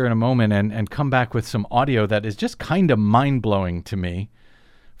break here in a moment and come back with some audio that is just kind of mind-blowing to me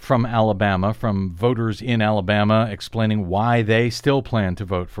from Alabama, from voters in Alabama explaining why they still plan to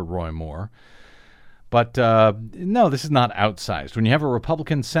vote for Roy Moore. But no, this is not outsized. When you have a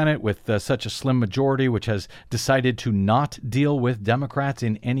Republican Senate with such a slim majority, which has decided to not deal with Democrats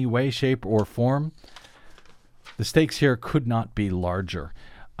in any way, shape, or form, the stakes here could not be larger.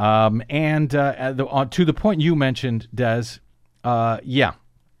 To the point you mentioned, Des,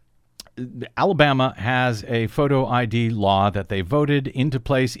 Alabama has a photo ID law that they voted into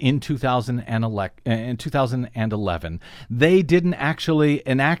place in 2011. They didn't actually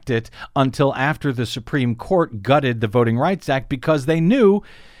enact it until after the Supreme Court gutted the Voting Rights Act because they knew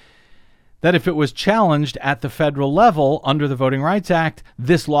that if it was challenged at the federal level under the Voting Rights Act,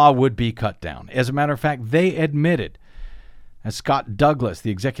 this law would be cut down. As a matter of fact, they admitted, as Scott Douglas, the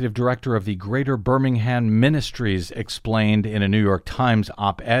executive director of the Greater Birmingham Ministries, explained in a New York Times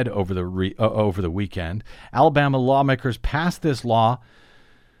op-ed over the weekend, Alabama lawmakers passed this law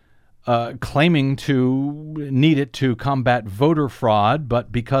claiming to need it to combat voter fraud,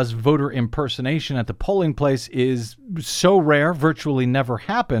 but because voter impersonation at the polling place is so rare, virtually never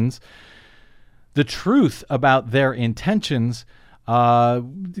happens, the truth about their intentions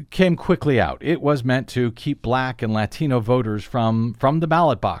came quickly out. It was meant to keep black and Latino voters from the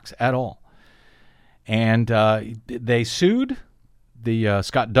ballot box at all. And they sued. The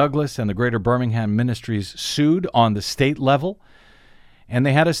Scott Douglas and the Greater Birmingham Ministries sued on the state level. And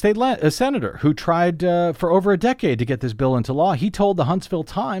they had a senator who tried for over a decade to get this bill into law. He told the Huntsville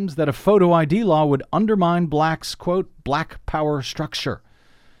Times that a photo ID law would undermine blacks' quote, black power structure.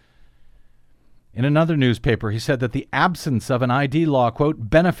 In another newspaper, he said that the absence of an ID law, quote,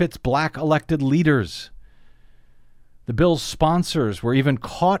 benefits black elected leaders. The bill's sponsors were even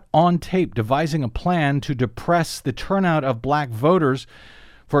caught on tape devising a plan to depress the turnout of black voters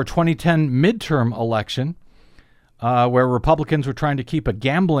for a 2010 midterm election, where Republicans were trying to keep a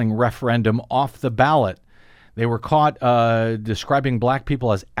gambling referendum off the ballot. They were caught describing black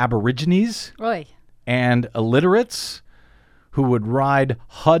people as aborigines and illiterates who would ride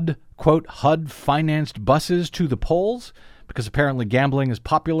quote, HUD-financed buses to the polls, because apparently gambling is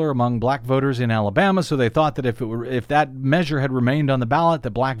popular among black voters in Alabama, so they thought that if that measure had remained on the ballot, that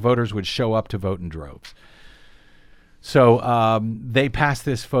black voters would show up to vote in droves. So they passed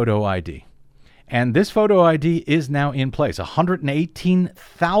this photo ID. And this photo ID is now in place.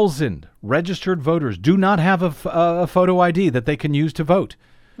 118,000 registered voters do not have a photo ID that they can use to vote.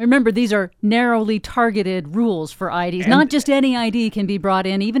 Remember, these are narrowly targeted rules for IDs. Not just any ID can be brought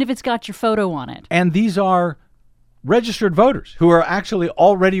in, even if it's got your photo on it. And these are registered voters who are actually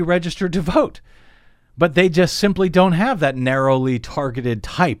already registered to vote. But they just simply don't have that narrowly targeted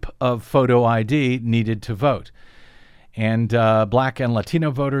type of photo ID needed to vote. And black and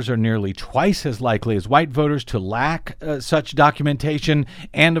Latino voters are nearly twice as likely as white voters to lack such documentation.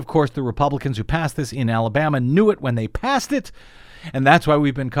 And, of course, the Republicans who passed this in Alabama knew it when they passed it. And that's why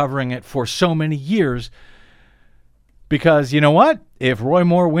we've been covering it for so many years. Because you know what? If Roy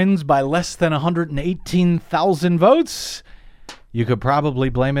Moore wins by less than 118,000 votes, you could probably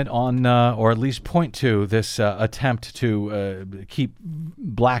blame it on, or at least point to, this attempt to keep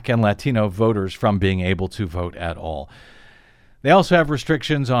black and Latino voters from being able to vote at all. They also have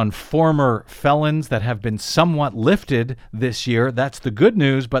restrictions on former felons that have been somewhat lifted this year. That's the good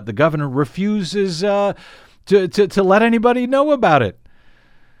news, but the governor refuses to let anybody know about it.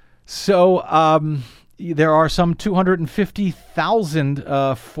 So there are some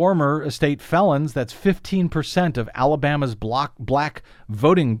 250,000 former state felons. That's 15% of Alabama's black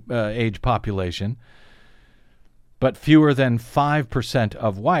voting age population, but fewer than 5%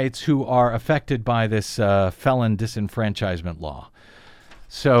 of whites who are affected by this felon disenfranchisement law.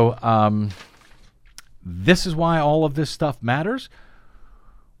 So this is why all of this stuff matters.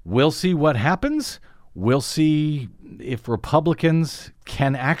 We'll see what happens. We'll see if Republicans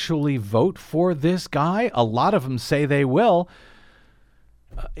can actually vote for this guy. A lot of them say they will.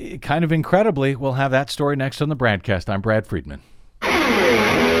 Kind of incredibly, we'll have that story next on the BradCast. I'm Brad Friedman.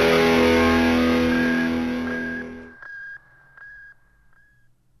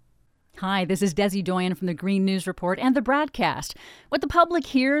 Hi, this is Desi Doyen from the Green News Report and the BradCast. What the public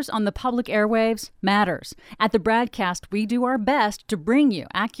hears on the public airwaves matters. At the BradCast, we do our best to bring you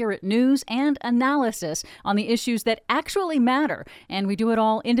accurate news and analysis on the issues that actually matter, and we do it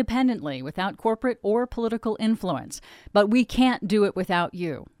all independently, without corporate or political influence. But we can't do it without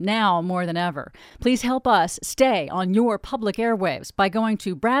you, now more than ever. Please help us stay on your public airwaves by going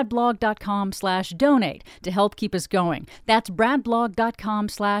to bradblog.com/donate to help keep us going. That's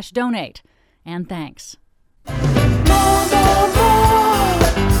bradblog.com/donate. And thanks. More, more, more.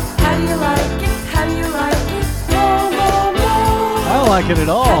 How do you like it? How do you like it? More, more, more. I don't like it at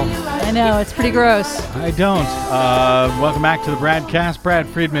all. I know, it's pretty gross. I don't. Welcome back to the BradCast. Brad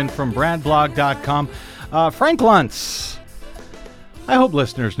Friedman from bradblog.com. Frank Luntz. I hope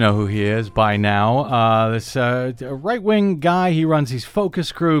listeners know who he is by now. This right-wing guy, he runs these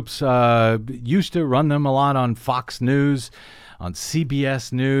focus groups, used to run them a lot on Fox News, on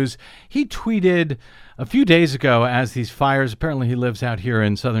CBS News. He tweeted a few days ago as these fires, apparently he lives out here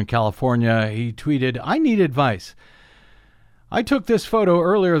in Southern California, he tweeted, "I need advice. I took this photo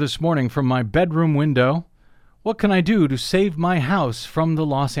earlier this morning from my bedroom window. What can I do to save my house from the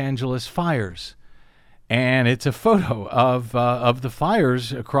Los Angeles fires?" And it's a photo of the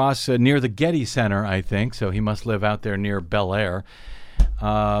fires across near the Getty Center, I think. So he must live out there near Bel Air.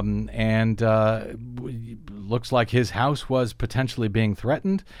 Looks like his house was potentially being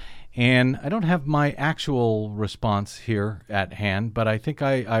threatened. And I don't have my actual response here at hand, but I think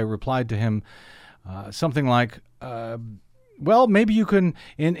I replied to him something like, well, maybe you can,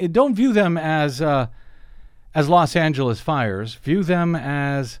 and don't view them as Los Angeles fires. View them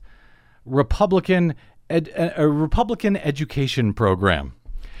as a Republican education program,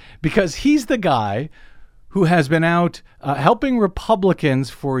 because he's the guy who has been out helping Republicans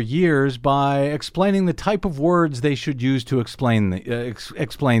for years by explaining the type of words they should use to explain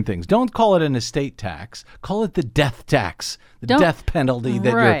things. Don't call it an estate tax. Call it the death tax, death penalty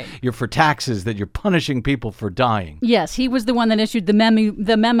that you're for taxes, that you're punishing people for dying. Yes, he was the one that issued the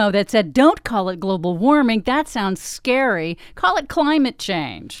memo that said, don't call it global warming. That sounds scary. Call it climate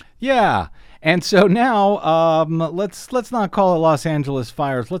change. Yeah. And so now, let's not call it Los Angeles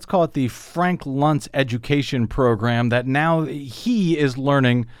fires. Let's call it the Frank Luntz education program, that now he is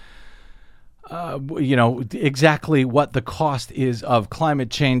learning, exactly what the cost is of climate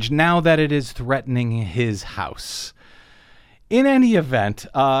change now that it is threatening his house. In any event,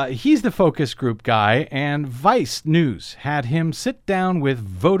 he's the focus group guy, and Vice News had him sit down with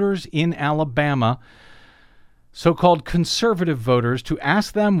voters in Alabama, so-called conservative voters, to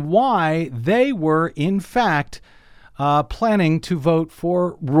ask them why they were, in fact, planning to vote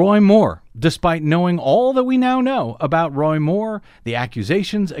for Roy Moore, despite knowing all that we now know about Roy Moore, the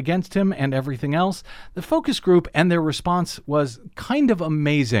accusations against him, and everything else. The focus group and their response was kind of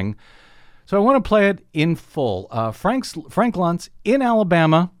amazing. So I want to play it in full. Frank Luntz in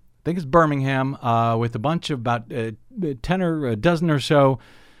Alabama I think it's Birmingham, with a bunch of about 10 or a dozen or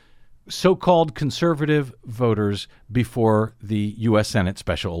so-called conservative voters before the U.S. Senate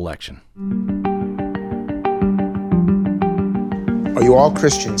special election. Are you all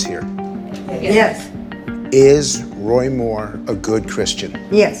Christians here? Yes. Is Roy Moore a good Christian?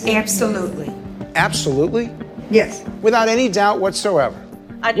 Yes. Absolutely. Absolutely? Yes. Without any doubt whatsoever?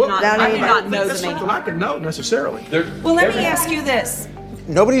 I do not know the man. I can know necessarily. Well, let me ask you this.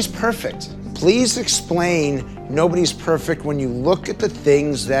 Nobody's perfect. Please explain nobody's perfect when you look at the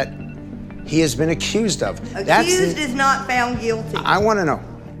things that he has been accused of. Accused is not found guilty. I want to know.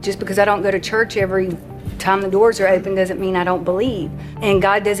 Just because I don't go to church every time the doors are open doesn't mean I don't believe. And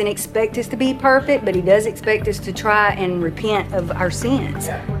God doesn't expect us to be perfect, but he does expect us to try and repent of our sins.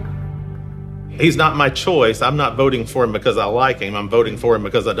 He's not my choice. I'm not voting for him because I like him. I'm voting for him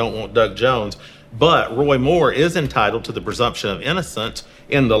because I don't want Doug Jones. But Roy Moore is entitled to the presumption of innocence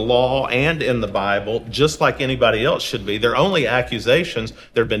in the law and in the Bible, just like anybody else should be. They're only accusations.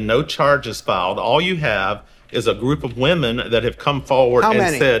 There have been no charges filed. All you have is a group of women that have come forward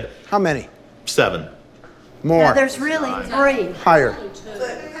and said... How many? 7. More. No, there's really 3. Higher.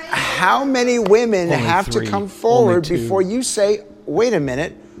 How many women Only have 3. to come forward Only 2. before you say, wait a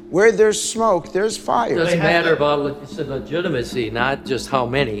minute, where there's smoke, there's fire? It doesn't matter about legitimacy, not just how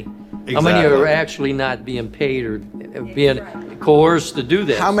many. Exactly. How many are actually not being paid or being coerced to do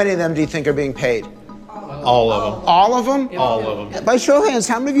this? How many of them do you think are being paid? All of them. All of them? All of them. By show of hands,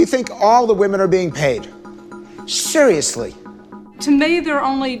 how many of you think all the women are being paid? Seriously. To me, there are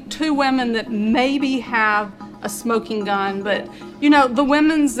only 2 women that maybe have a smoking gun, but the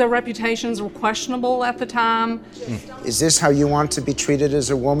women's, their reputations were questionable at the time. Is this how you want to be treated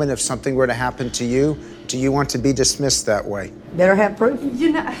as a woman if something were to happen to you? Do you want to be dismissed that way? Better have proof.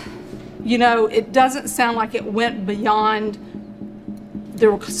 It doesn't sound like it went beyond,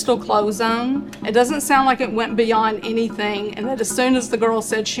 there were still clothes on. It doesn't sound like it went beyond anything, and that as soon as the girl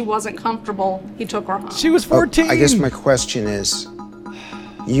said she wasn't comfortable, he took her home. She was 14. I guess my question is,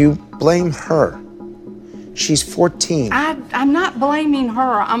 you blame her. She's 14. I'm not blaming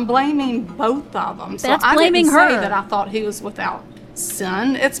her. I'm blaming both of them. So That's I blaming didn't say her. that I thought he was without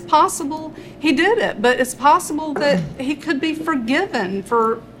sin. It's possible he did it, but it's possible that he could be forgiven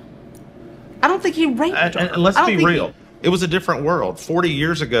for. I don't think he raped her. And let's be real. It was a different world. 40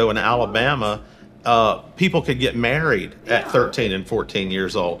 years ago in Alabama, people could get married at 13 and 14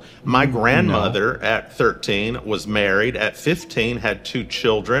 years old. My grandmother at 13 was married. At 15, had 2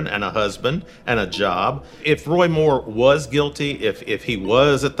 children and a husband and a job. If Roy Moore was guilty, if he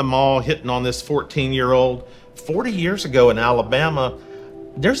was at the mall hitting on this 14-year-old, 40 years ago in Alabama,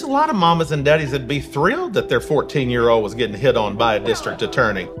 there's a lot of mamas and daddies that'd be thrilled that their 14-year-old was getting hit on by a district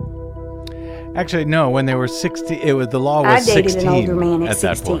attorney. Actually, no. When they were 16, the law was 16. I dated an older man at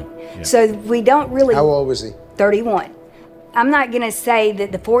 16. that point. Yeah. So we don't really... How old was he? 31. I'm not going to say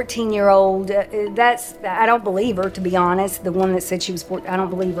that the 14-year-old, I don't believe her, to be honest. The one that said she was 14, I don't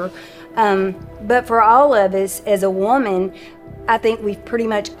believe her. But for all of us, as a woman, I think we've pretty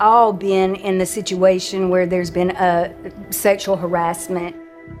much all been in the situation where there's been sexual harassment.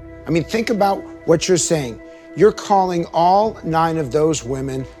 I mean, think about what you're saying. You're calling all 9 of those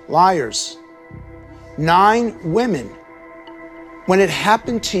women liars. 9 women. When it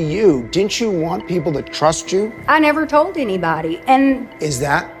happened to you, didn't you want people to trust you? I never told anybody. And is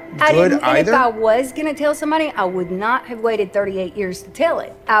that I good didn't, either? and if I was going to tell somebody, I would not have waited 38 years to tell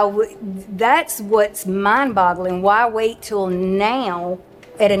it. That's what's mind-boggling. Why wait till now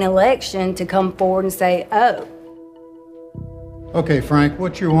at an election to come forward and say, oh. Okay, Frank,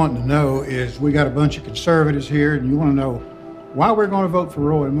 what you're wanting to know is we got a bunch of conservatives here, and you want to know why we're going to vote for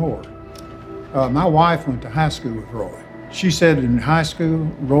Roy Moore. My wife went to high school with Roy. She said in high school,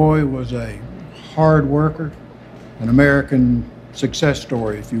 Roy was a hard worker, an American success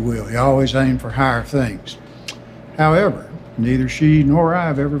story, if you will. He always aimed for higher things. However, neither she nor I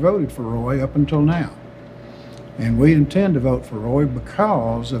have ever voted for Roy up until now. And we intend to vote for Roy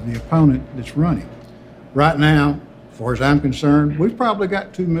because of the opponent that's running. Right now, as far as I'm concerned, we've probably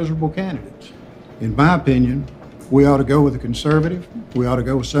got 2 miserable candidates. In my opinion, we ought to go with a conservative. We ought to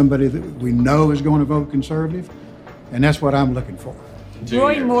go with somebody that we know is going to vote conservative. And that's what I'm looking for.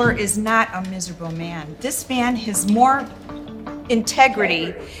 Roy Moore is not a miserable man. This man has more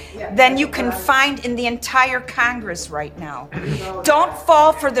integrity than you can find in the entire Congress right now. Don't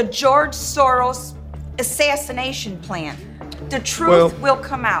fall for the George Soros assassination plan. The truth will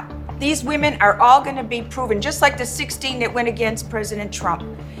come out. These women are all going to be proven, just like the 16 that went against President Trump,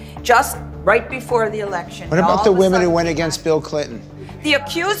 just right before the election. What about the women who went against Bill Clinton? The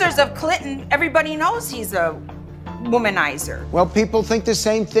accusers of Clinton, everybody knows he's a womanizer. Well, people think the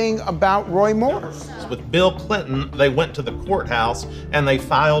same thing about Roy Moore. With Bill Clinton, they went to the courthouse and they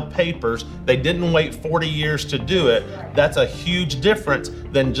filed papers. They didn't wait 40 years to do it. That's a huge difference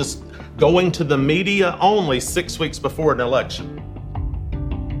than just going to the media only 6 weeks before an election.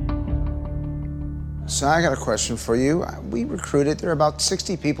 So I got a question for you. We recruited, there are about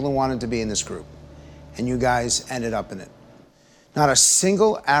 60 people who wanted to be in this group, and you guys ended up in it. Not a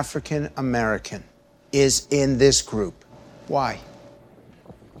single African American is in this group. Why?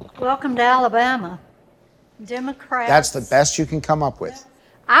 Welcome to Alabama. Democrats. That's the best you can come up with.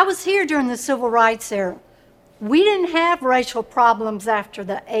 I was here during the Civil Rights era. We didn't have racial problems after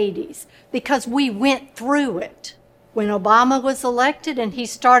the 80s because we went through it. When Obama was elected and he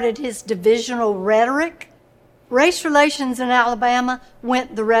started his divisional rhetoric, race relations in Alabama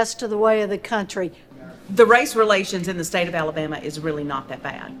went the rest of the way of the country. The race relations in the state of Alabama is really not that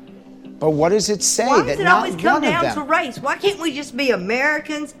bad. But what does it say Why that does it not always one come of down them? to race? Why can't we just be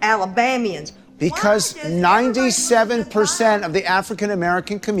Americans, Alabamians? Because 97% of the African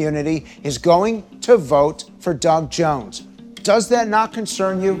American community is going to vote for Doug Jones. Does that not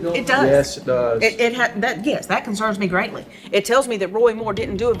concern you? It does. Yes, it does. Yes, that concerns me greatly. It tells me that Roy Moore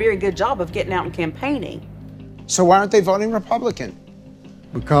didn't do a very good job of getting out and campaigning. So why aren't they voting Republican?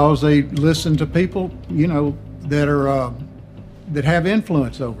 Because they listen to people, that are that have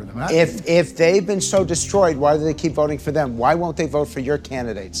influence over them. If they've been so destroyed, why do they keep voting for them? Why won't they vote for your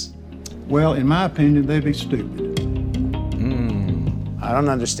candidates? Well, in my opinion, they'd be stupid. I don't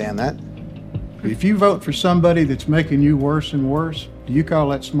understand that. If you vote for somebody that's making you worse and worse, do you call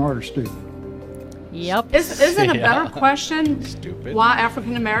that smart or stupid? Yep. Isn't a better question why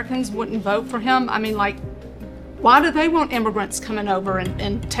African Americans wouldn't vote for him? I mean, like, why do they want immigrants coming over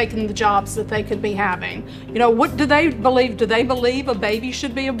and taking the jobs that they could be having? What do they believe? Do they believe a baby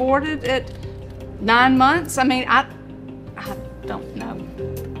should be aborted at 9 months? I mean, I don't know.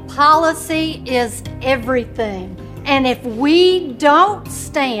 Policy is everything. And if we don't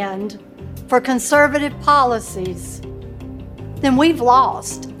stand for conservative policies, then we've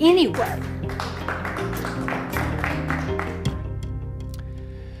lost anyway.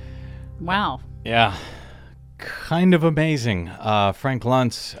 Wow. Yeah. Kind of amazing. Frank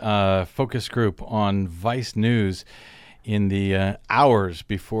Luntz, focus group on Vice News in the hours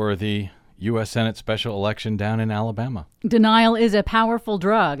before the U.S. Senate special election down in Alabama. Denial is a powerful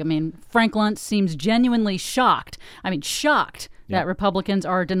drug. I mean, Frank Luntz seems genuinely shocked. That Republicans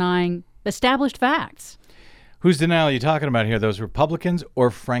are denying established facts. Whose denial are you talking about here? Those Republicans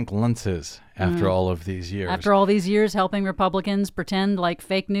or Frank Luntz's after all of these years? After all these years helping Republicans pretend like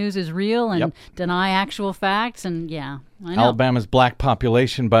fake news is real and deny actual facts. And I know. Alabama's black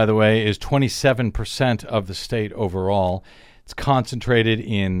population, by the way, is 27% of the state overall. It's concentrated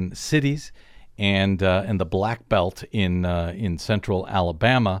in cities and the Black Belt in central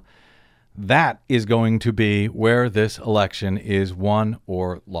Alabama. That is going to be where this election is won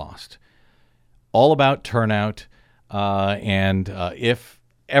or lost. All about turnout, and if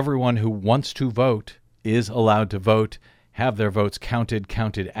everyone who wants to vote is allowed to vote, have their votes counted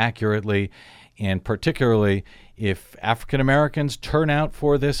accurately, and particularly if African Americans turn out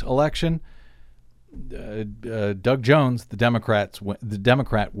for this election, Doug Jones, the Democrat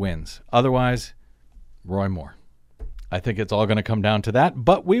wins. Otherwise, Roy Moore. I think it's all going to come down to that,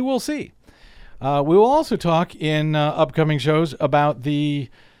 but we will see. We will also talk in upcoming shows about the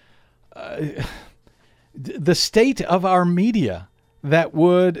state of our media that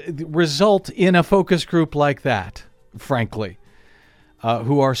would result in a focus group like that, frankly,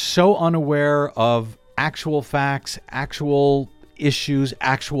 who are so unaware of actual facts, actual issues,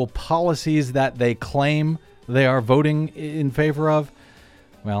 actual policies that they claim they are voting in favor of.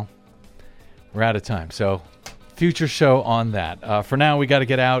 Well, we're out of time. So future show on that. For now, we got to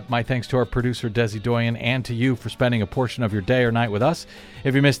get out. My thanks to our producer, Desi Doyen, and to you for spending a portion of your day or night with us.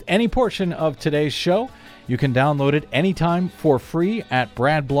 If you missed any portion of today's show, you can download it anytime for free at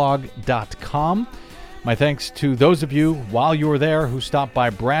bradblog.com. My thanks to those of you while you were there who stopped by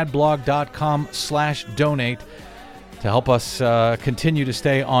bradblog.com/donate to help us continue to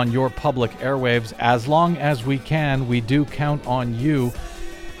stay on your public airwaves. As long as we can, we do count on you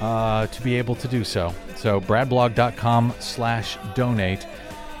to be able to do so. So bradblog.com/donate.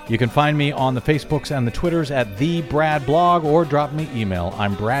 You can find me on the Facebooks and the Twitters at The Brad Blog, or drop me email.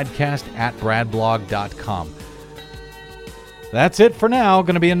 I'm bradcast@bradblog.com. That's it for now.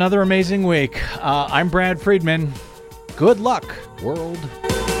 Going to be another amazing week. I'm Brad Friedman. Good luck, world.